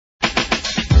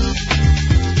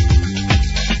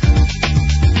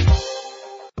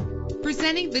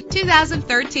Presenting the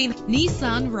 2013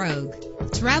 Nissan Rogue.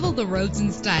 Travel the roads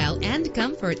in style and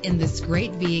comfort in this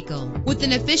great vehicle. With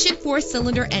an efficient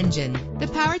 4-cylinder engine, the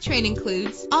powertrain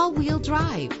includes all-wheel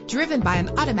drive, driven by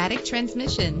an automatic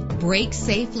transmission. Brake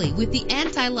safely with the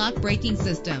anti-lock braking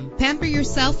system. Pamper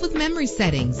yourself with memory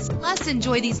settings. Plus,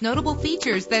 enjoy these notable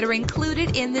features that are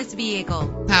included in this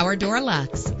vehicle: power door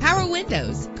locks, power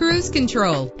windows, cruise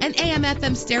control, an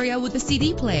AM/FM stereo with a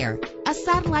CD player, a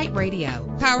satellite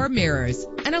radio, power mirrors,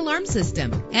 an alarm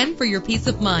system. And for your peace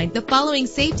of mind, the following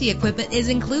safety equipment is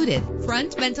included: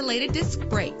 front ventilated disc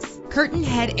brakes, curtain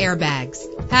head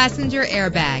airbags, passenger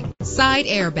airbag, side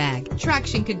airbag,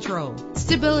 traction control,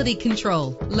 stability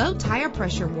control, low tire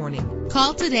pressure warning.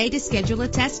 Call today to schedule a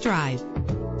test drive.